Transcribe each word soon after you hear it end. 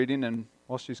reading, and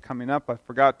while she's coming up, I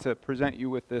forgot to present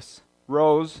you with this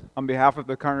rose on behalf of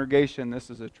the congregation. This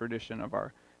is a tradition of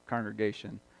our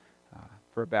congregation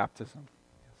for baptism.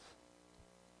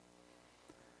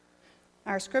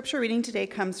 Our scripture reading today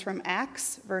comes from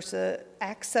Acts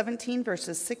 17,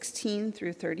 verses 16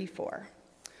 through 34.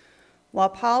 While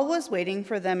Paul was waiting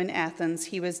for them in Athens,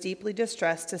 he was deeply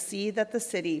distressed to see that the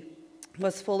city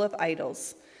was full of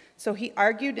idols. So he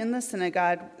argued in the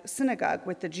synagogue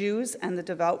with the Jews and the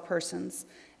devout persons,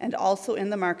 and also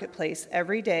in the marketplace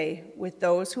every day with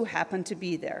those who happened to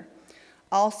be there.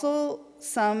 Also,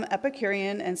 some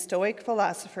Epicurean and Stoic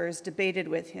philosophers debated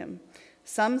with him.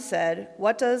 Some said,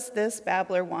 "What does this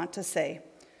babbler want to say?"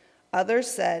 Others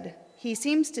said, "He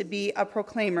seems to be a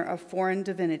proclaimer of foreign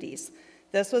divinities."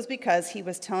 This was because he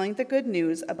was telling the good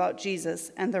news about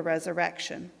Jesus and the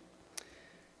resurrection.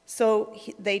 So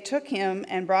they took him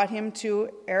and brought him to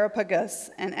Areopagus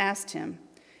and asked him,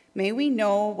 "May we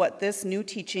know what this new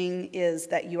teaching is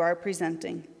that you are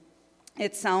presenting?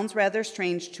 It sounds rather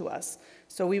strange to us,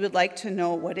 so we would like to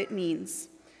know what it means."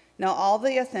 Now all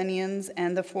the Athenians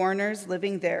and the foreigners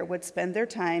living there would spend their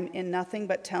time in nothing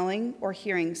but telling or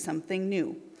hearing something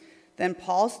new. Then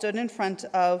Paul stood in front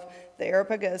of the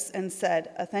Areopagus and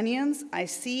said, "Athenians, I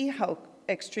see how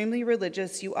extremely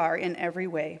religious you are in every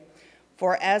way.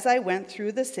 For as I went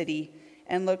through the city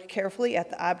and looked carefully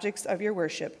at the objects of your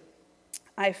worship,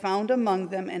 I found among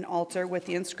them an altar with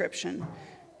the inscription,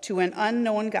 'To an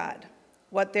unknown God.'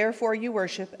 What therefore you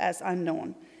worship as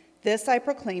unknown, this I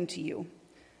proclaim to you.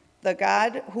 The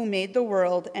God who made the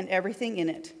world and everything in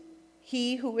it,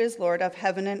 he who is Lord of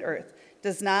heaven and earth,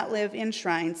 does not live in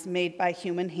shrines made by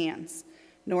human hands,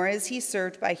 nor is he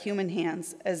served by human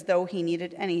hands as though he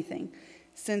needed anything,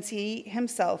 since he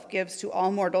himself gives to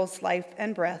all mortals life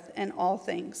and breath and all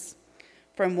things.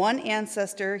 From one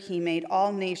ancestor he made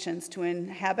all nations to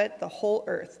inhabit the whole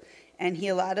earth, and he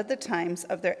allotted the times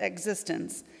of their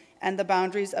existence and the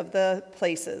boundaries of the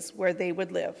places where they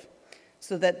would live,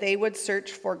 so that they would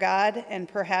search for God and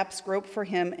perhaps grope for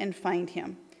him and find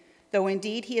him, though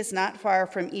indeed he is not far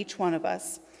from each one of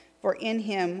us, for in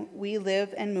him we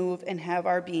live and move and have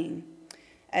our being.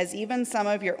 As even some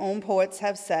of your own poets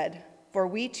have said, for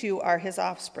we too are his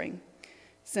offspring.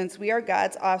 Since we are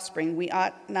God's offspring, we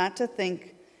ought not to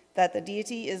think that the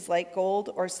deity is like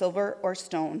gold or silver or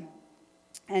stone,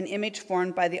 an image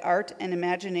formed by the art and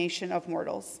imagination of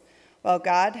mortals. While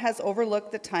God has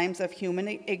overlooked the times of human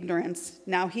ignorance,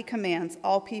 now he commands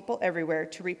all people everywhere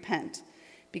to repent,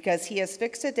 because he has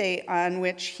fixed a day on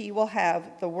which he will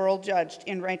have the world judged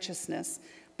in righteousness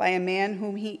by a man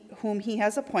whom he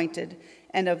has appointed,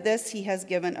 and of this he has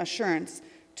given assurance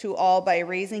to all by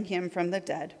raising him from the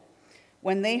dead."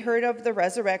 When they heard of the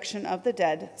resurrection of the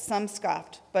dead, some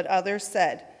scoffed, but others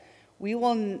said, we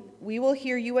will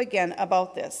hear you again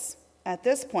about this." At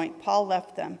this point, Paul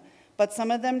left them, but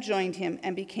some of them joined him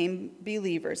and became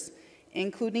believers,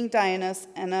 including Dionysius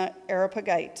and an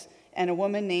Areopagite, and a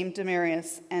woman named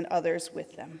Damaris, and others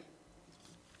with them.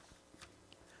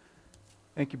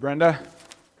 Thank you, Brenda.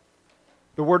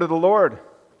 The word of the Lord.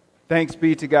 Thanks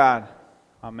be to God.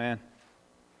 Amen.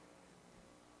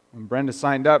 When Brenda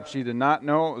signed up, she did not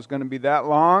know it was going to be that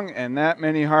long and that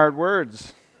many hard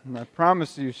words. And I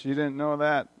promise you, she didn't know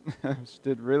that. She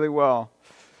did really well.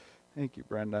 Thank you,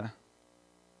 Brenda.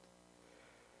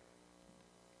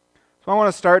 So I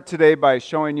want to start today by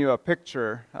showing you a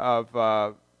picture of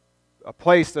a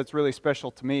place that's really special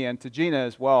to me and to Gina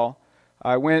as well.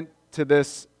 I went to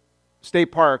this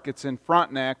state park. It's in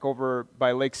Frontenac over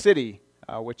by Lake City,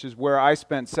 which is where I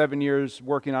spent 7 years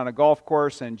working on a golf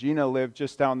course, and Gina lived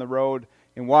just down the road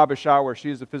in Wabasha, where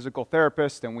she's a physical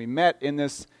therapist, and we met in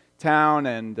this town,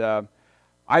 and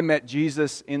I met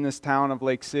Jesus in this town of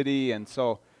Lake City, and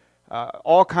so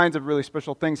all kinds of really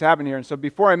special things happen here. And so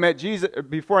before I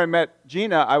met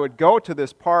Gina, I would go to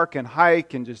this park and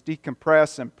hike and just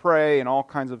decompress and pray and all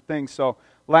kinds of things. So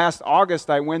last August,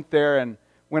 I went there and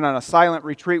went on a silent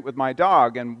retreat with my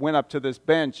dog and went up to this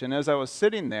bench, and as I was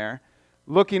sitting there,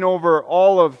 looking over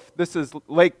this is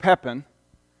Lake Pepin,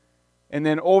 and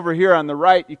then over here on the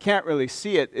right, you can't really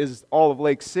see it, is all of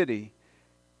Lake City.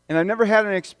 And I've never had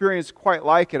an experience quite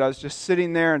like it. I was just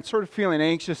sitting there and sort of feeling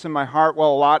anxious in my heart,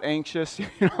 well, a lot anxious,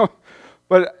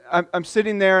 But I'm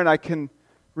sitting there and I can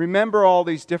remember all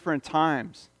these different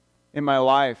times in my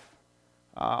life,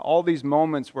 all these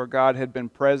moments where God had been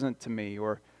present to me,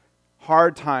 or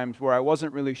hard times where I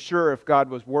wasn't really sure if God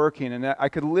was working, and I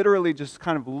could literally just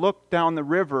kind of look down the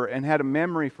river and had a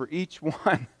memory for each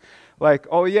one. Like,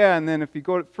 oh yeah, and then if you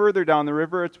go further down the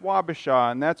river, it's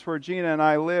Wabasha, and that's where Gina and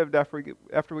I lived after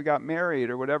we got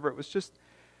married or whatever. It was just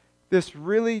this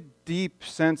really deep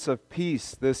sense of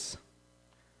peace, this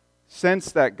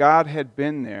sense that God had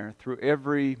been there through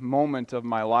every moment of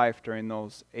my life during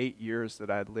those 8 years that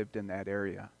I had lived in that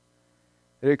area.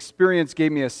 The experience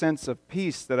gave me a sense of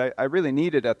peace that I really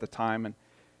needed at the time, and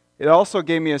it also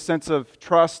gave me a sense of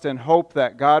trust and hope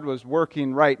that God was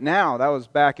working right now. That was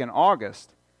back in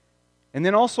August. And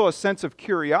then also a sense of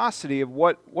curiosity of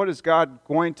what is God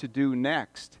going to do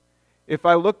next. If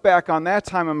I look back on that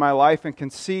time in my life and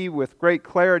can see with great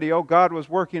clarity, oh, God was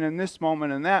working in this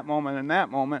moment and that moment and that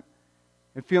moment,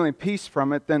 and feeling peace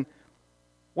from it, then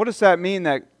what does that mean?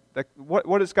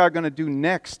 What is God going to do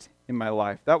next in my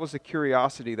life? That was a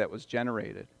curiosity that was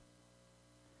generated.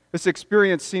 This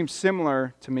experience seems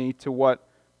similar to me to what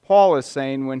Paul is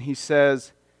saying when he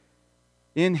says,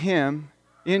 in Him,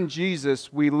 in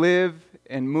Jesus, we live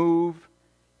and move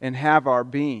and have our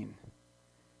being.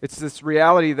 It's this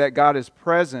reality that God is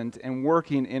present and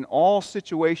working in all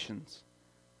situations,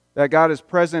 that God is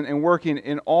present and working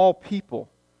in all people,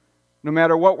 no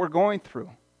matter what we're going through.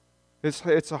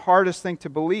 It's the hardest thing to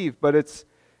believe, but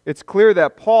it's clear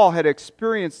that Paul had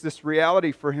experienced this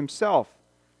reality for himself.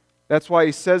 That's why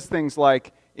he says things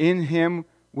like, in Him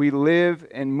we live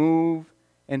and move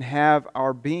and have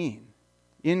our being.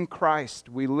 In Christ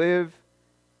we live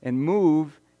and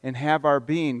move and have our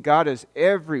being. God is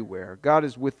everywhere. God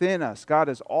is within us. God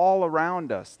is all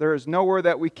around us. There's nowhere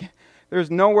that we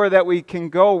can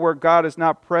go where God is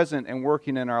not present and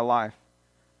working in our life.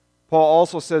 Paul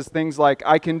also says things like,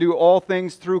 I can do all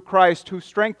things through Christ who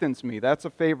strengthens me. That's a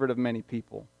favorite of many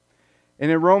people. And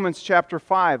in Romans chapter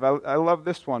 5, I love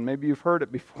this one. Maybe you've heard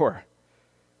it before.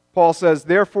 Paul says,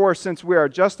 therefore, since we are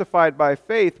justified by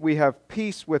faith, we have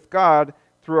peace with God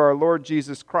through our Lord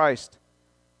Jesus Christ,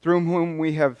 through whom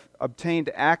we have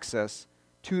obtained access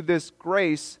to this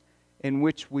grace in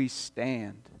which we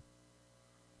stand.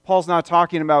 Paul's not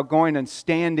talking about going and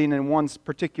standing in one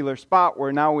particular spot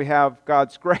where now we have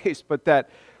God's grace, but that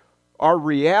our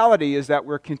reality is that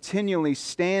we're continually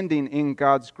standing in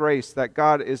God's grace, that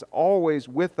God is always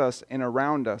with us and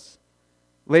around us.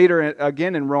 Later,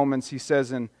 again in Romans, he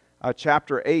says in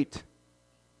chapter 8,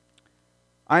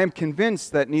 I am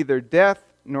convinced that neither death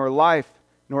nor life,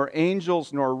 nor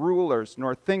angels, nor rulers,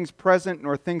 nor things present,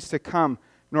 nor things to come,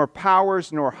 nor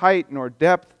powers, nor height, nor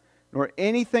depth, nor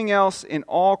anything else in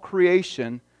all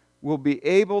creation will be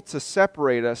able to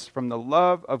separate us from the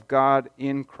love of God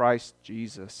in Christ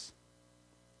Jesus.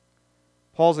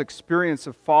 Paul's experience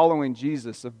of following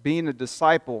Jesus, of being a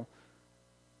disciple,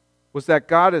 was that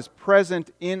God is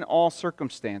present in all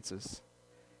circumstances.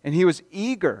 And he was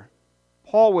eager.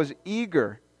 Paul was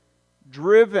eager,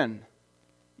 driven,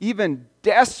 even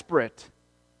desperate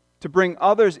to bring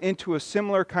others into a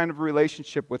similar kind of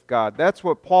relationship with God. That's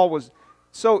what Paul was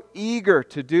so eager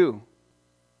to do.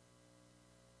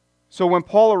 So when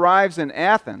Paul arrives in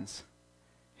Athens,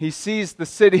 he sees the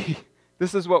city.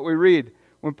 This is what we read.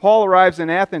 When Paul arrives in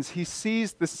Athens, he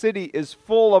sees the city is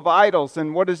full of idols.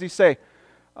 And what does he say?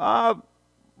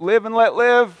 Live and let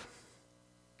live.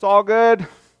 It's all good.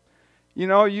 You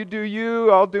know, you do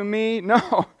you, I'll do me.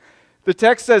 No. The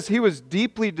text says he was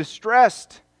deeply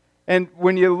distressed. And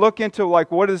when you look into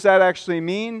what does that actually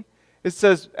mean? It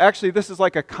says, actually, this is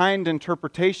like a kind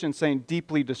interpretation saying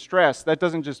deeply distressed. That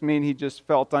doesn't just mean he just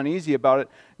felt uneasy about it.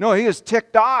 No, he was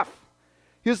ticked off.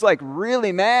 He was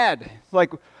really mad.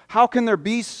 How can there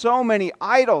be so many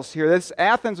idols here?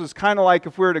 Athens was kind of like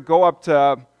if we were to go up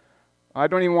to, I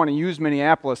don't even want to use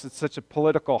Minneapolis. It's such a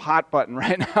political hot button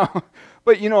right now.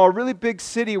 But, a really big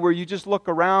city where you just look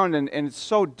around and it's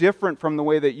so different from the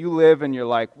way that you live and you're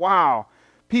like, wow.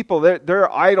 People,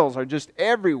 their idols are just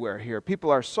everywhere here.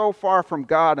 People are so far from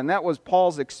God, and that was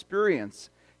Paul's experience.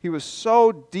 He was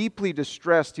so deeply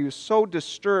distressed. He was so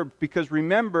disturbed because,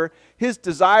 remember, his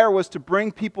desire was to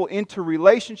bring people into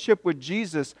relationship with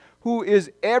Jesus, who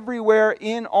is everywhere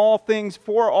in all things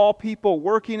for all people,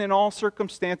 working in all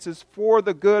circumstances for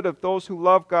the good of those who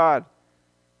love God.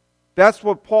 That's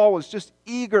what Paul was just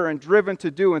eager and driven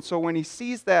to do, and so when he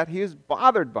sees that, he is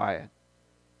bothered by it.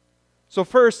 So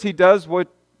first, he does what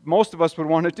most of us would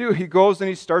want to do. He goes and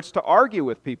he starts to argue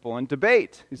with people and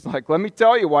debate. He's like, let me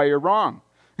tell you why you're wrong.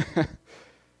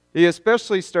 He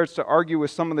especially starts to argue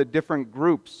with some of the different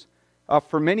groups.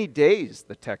 For many days,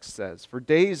 the text says, for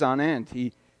days on end,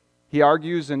 he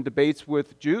argues and debates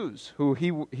with Jews, who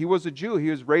he was a Jew. He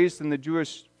was raised in the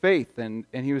Jewish faith, and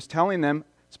he was telling them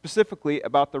specifically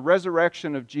about the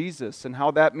resurrection of Jesus and how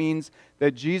that means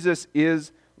that Jesus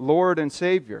is Lord and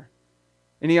Savior.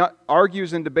 And he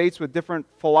argues and debates with different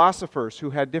philosophers who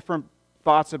had different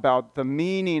thoughts about the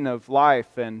meaning of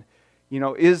life and,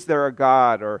 is there a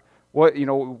God? Or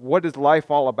what is life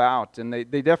all about? And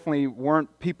they definitely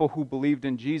weren't people who believed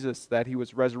in Jesus, that he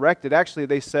was resurrected. Actually,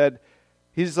 they said,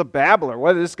 he's a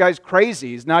babbler. This guy's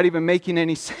crazy. He's not even making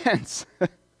any sense.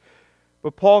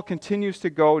 But Paul continues to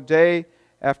go day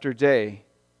after day.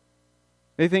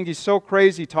 They think he's so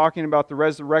crazy talking about the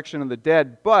resurrection of the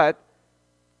dead, but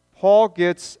Paul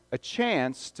gets a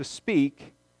chance to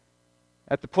speak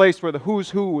at the place where the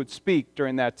who's who would speak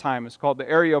during that time. It's called the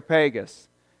Areopagus.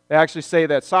 They actually say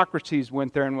that Socrates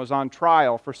went there and was on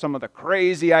trial for some of the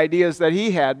crazy ideas that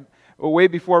he had way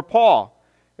before Paul.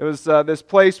 It was this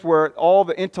place where all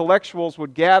the intellectuals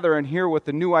would gather and hear what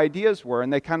the new ideas were,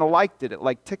 and they kind of liked it. It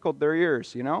like tickled their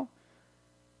ears,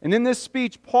 And in this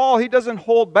speech, Paul, he doesn't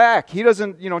hold back. He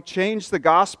doesn't, change the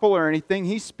gospel or anything.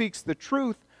 He speaks the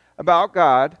truth about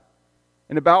God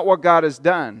and about what God has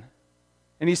done.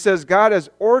 And he says God has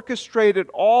orchestrated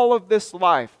all of this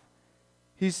life.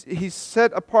 He's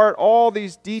set apart all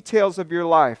these details of your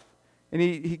life. And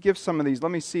he gives some of these.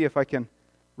 Let me see if I can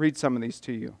read some of these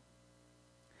to you.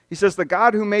 He says, the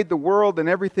God who made the world and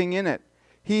everything in it,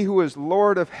 he who is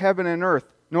Lord of heaven and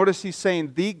earth. Notice he's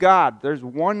saying the God. There's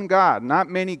one God, not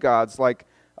many gods like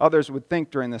others would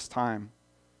think during this time.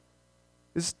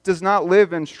 This does not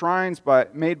live in shrines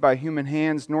made by human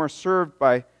hands, nor served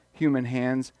by human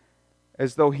hands,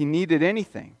 as though he needed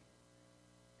anything,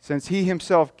 since he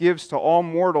himself gives to all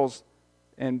mortals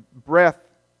and breath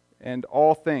and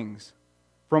all things.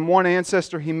 From one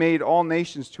ancestor he made all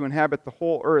nations to inhabit the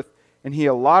whole earth, and he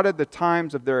allotted the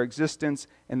times of their existence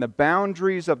and the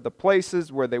boundaries of the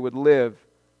places where they would live.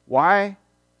 Why?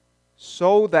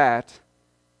 So that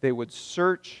they would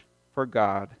search for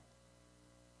God.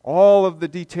 All of the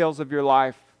details of your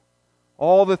life,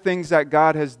 all the things that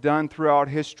God has done throughout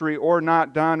history or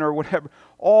not done or whatever,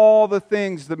 all the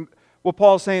things, what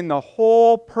Paul's saying, the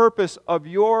whole purpose of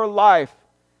your life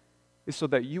is so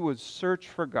that you would search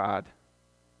for God.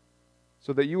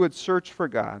 So that you would search for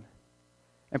God.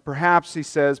 And perhaps,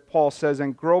 Paul says,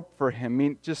 and grope for him,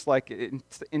 mean just like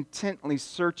intently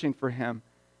searching for him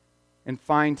and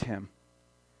find him.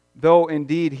 Though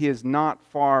indeed he is not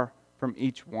far from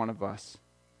each one of us.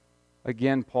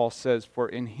 Again, Paul says, for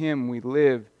in him we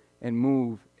live and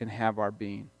move and have our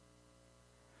being.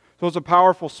 So it's a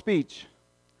powerful speech.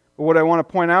 But what I want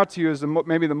to point out to you is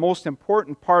maybe the most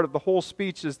important part of the whole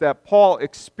speech is that Paul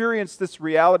experienced this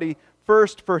reality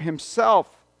first for himself.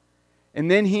 And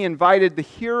then he invited the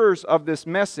hearers of this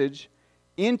message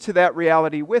into that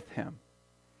reality with him.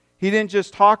 He didn't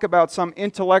just talk about some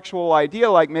intellectual idea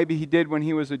like maybe he did when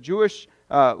he was a Jewish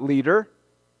leader.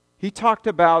 He talked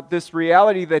about this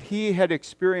reality that he had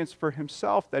experienced for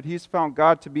himself, that he's found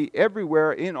God to be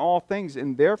everywhere in all things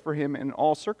and there for him in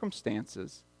all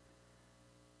circumstances.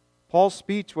 Paul's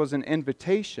speech was an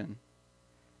invitation,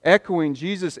 echoing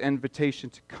Jesus' invitation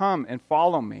to come and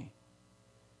follow me.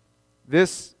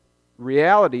 This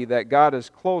reality that God is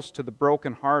close to the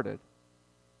brokenhearted.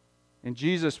 In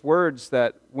Jesus' words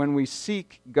that when we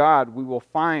seek God, we will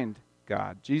find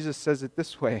God. Jesus says it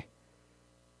this way.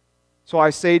 So I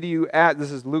say to you,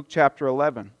 this is Luke chapter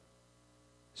 11.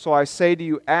 So I say to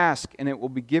you, ask and it will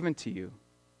be given to you.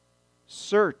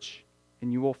 Search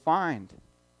and you will find.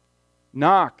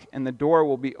 Knock and the door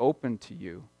will be opened to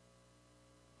you.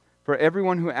 For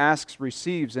everyone who asks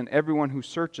receives, and everyone who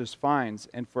searches finds,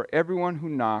 and for everyone who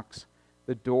knocks,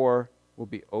 the door will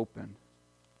be opened.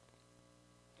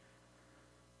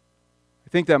 I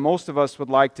think that most of us would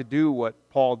like to do what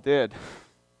Paul did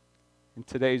in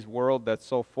today's world that's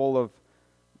so full of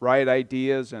right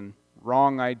ideas and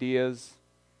wrong ideas,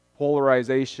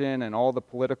 polarization and all the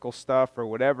political stuff or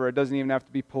whatever. It doesn't even have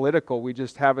to be political. We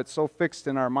just have it so fixed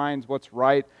in our minds what's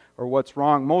right or what's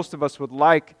wrong. Most of us would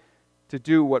like to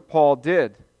do what Paul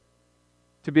did,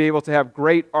 to be able to have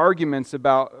great arguments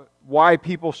about why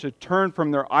people should turn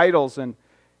from their idols and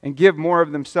give more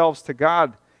of themselves to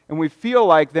God. And we feel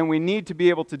like then we need to be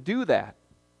able to do that.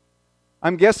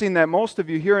 I'm guessing that most of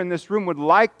you here in this room would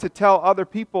like to tell other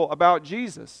people about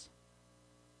Jesus.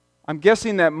 I'm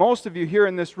guessing that most of you here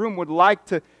in this room would like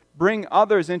to bring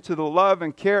others into the love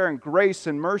and care and grace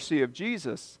and mercy of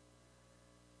Jesus.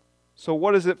 So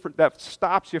what is it that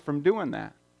stops you from doing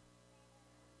that?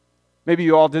 Maybe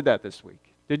you all did that this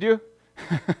week. Did you?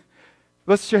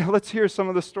 Let's hear some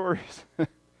of the stories.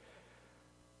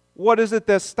 What is it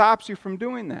that stops you from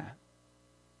doing that?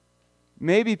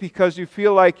 Maybe because you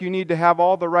feel like you need to have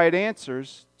all the right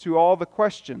answers to all the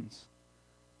questions,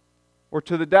 or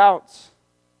to the doubts,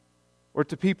 or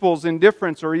to people's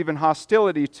indifference or even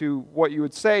hostility to what you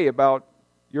would say about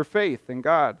your faith in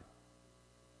God.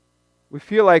 We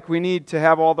feel like we need to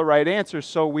have all the right answers,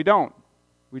 so we don't.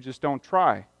 We just don't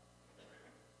try.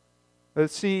 But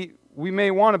see, we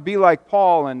may want to be like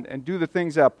Paul and do the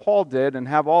things that Paul did and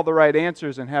have all the right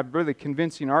answers and have really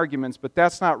convincing arguments, but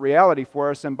that's not reality for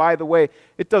us. And by the way,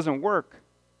 it doesn't work.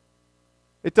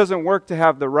 It doesn't work to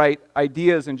have the right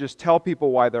ideas and just tell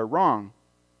people why they're wrong.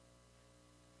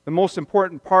 The most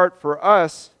important part for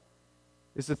us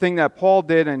is the thing that Paul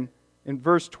did in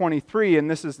verse 23, and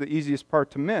this is the easiest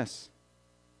part to miss.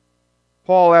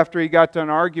 Paul, after he got done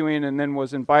arguing and then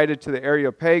was invited to the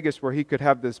Areopagus where he could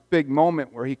have this big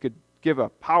moment where he could give a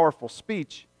powerful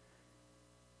speech,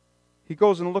 he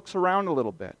goes and looks around a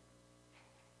little bit.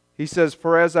 He says,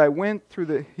 for as I went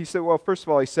through first of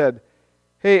all, he said,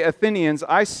 hey, Athenians,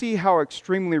 I see how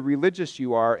extremely religious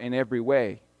you are in every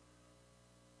way.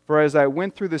 For as I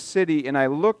went through the city and I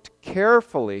looked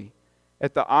carefully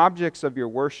at the objects of your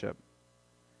worship,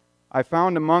 I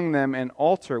found among them an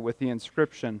altar with the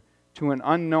inscription, to an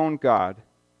unknown God.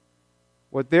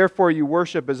 What therefore you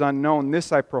worship is unknown,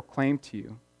 this I proclaim to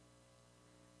you.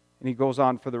 And he goes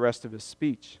on for the rest of his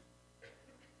speech.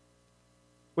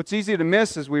 What's easy to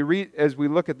miss as we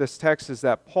look at this text is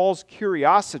that Paul's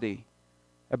curiosity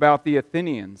about the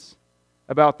Athenians,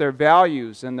 about their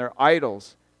values and their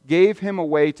idols, gave him a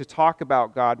way to talk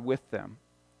about God with them.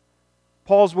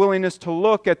 Paul's willingness to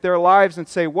look at their lives and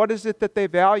say, what is it that they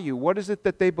value? What is it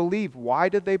that they believe? Why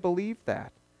did they believe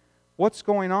that? What's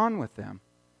going on with them?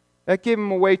 That gave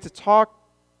him a way to talk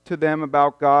to them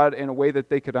about God in a way that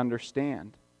they could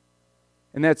understand.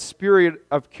 And that spirit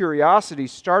of curiosity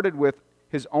started with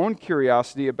his own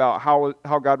curiosity about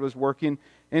how God was working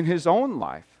in his own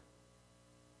life.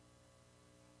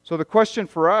 So the question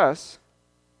for us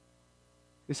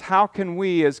is, how can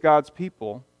we as God's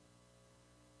people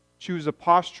choose a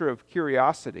posture of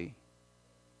curiosity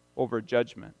over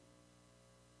judgment?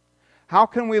 How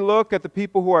can we look at the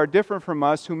people who are different from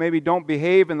us, who maybe don't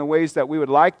behave in the ways that we would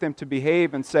like them to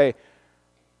behave, and say,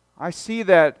 I see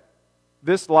that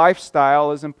this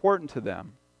lifestyle is important to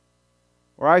them.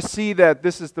 Or I see that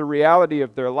this is the reality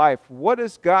of their life. What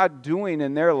is God doing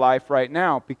in their life right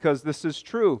now? Because this is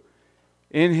true.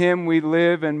 In Him we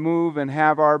live and move and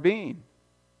have our being.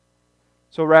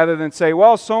 So rather than say,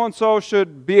 well, so-and-so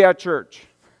should be at church.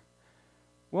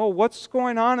 Well, what's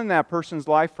going on in that person's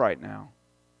life right now?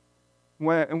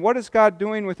 And what is God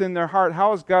doing within their heart?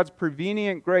 How is God's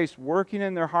prevenient grace working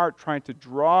in their heart, trying to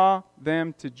draw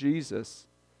them to Jesus?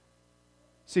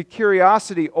 See,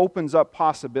 curiosity opens up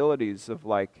possibilities of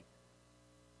like,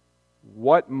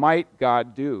 what might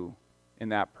God do in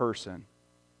that person?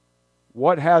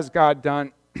 What has God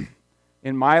done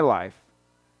in my life?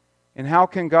 And how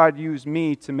can God use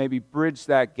me to maybe bridge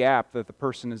that gap that the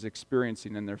person is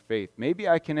experiencing in their faith? Maybe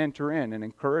I can enter in and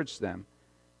encourage them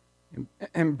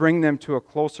and bring them to a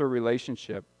closer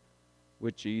relationship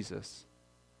with Jesus.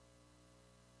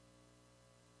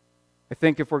 I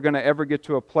think if we're going to ever get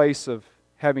to a place of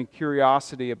having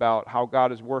curiosity about how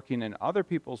God is working in other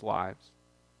people's lives,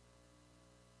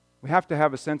 we have to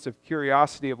have a sense of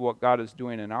curiosity of what God is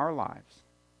doing in our lives.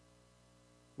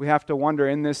 We have to wonder,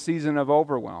 in this season of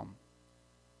overwhelm,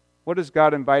 what is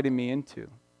God inviting me into?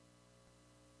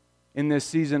 In this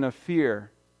season of fear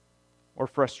or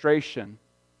frustration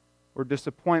or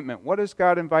disappointment, what is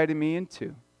God inviting me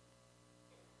into?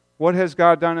 What has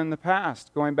God done in the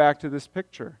past? Going back to this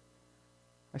picture,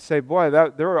 I say, boy,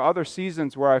 there were other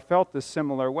seasons where I felt this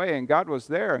similar way, and God was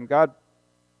there, and God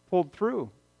pulled through.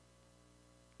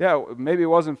 Yeah, maybe it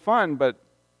wasn't fun, but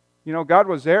God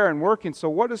was there and working. So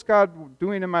what is God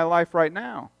doing in my life right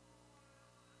now?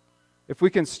 If we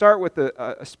can start with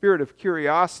a spirit of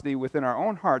curiosity within our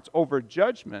own hearts over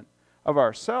judgment of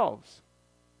ourselves,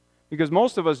 because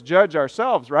most of us judge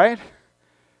ourselves, right?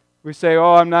 We say,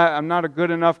 "Oh, I'm not a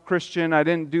good enough Christian. I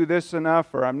didn't do this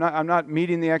enough, or I'm not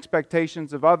meeting the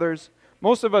expectations of others."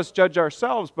 Most of us judge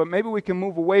ourselves, but maybe we can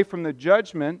move away from the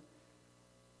judgment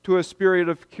to a spirit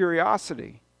of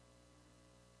curiosity.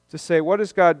 To say, what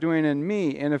is God doing in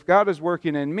me? And if God is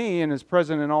working in me and is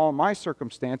present in all my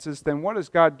circumstances, then what is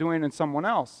God doing in someone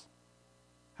else?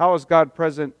 How is God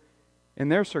present in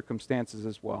their circumstances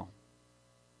as well?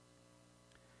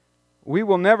 We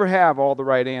will never have all the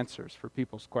right answers for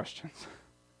people's questions.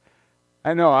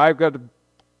 I know, I've got a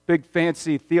big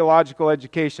fancy theological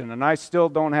education, and I still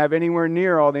don't have anywhere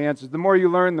near all the answers. The more you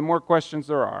learn, the more questions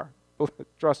there are.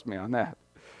 Trust me on that.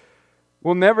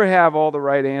 We'll never have all the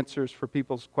right answers for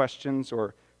people's questions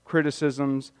or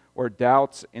criticisms or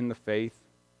doubts in the faith.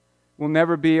 We'll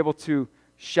never be able to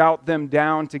shout them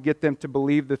down to get them to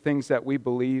believe the things that we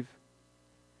believe.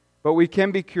 But we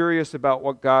can be curious about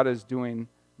what God is doing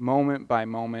moment by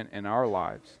moment in our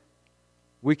lives.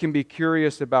 We can be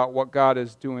curious about what God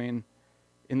is doing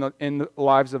in the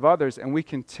lives of others, and we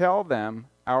can tell them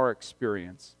our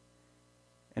experience.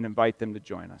 and invite them to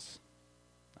join us.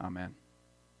 Amen.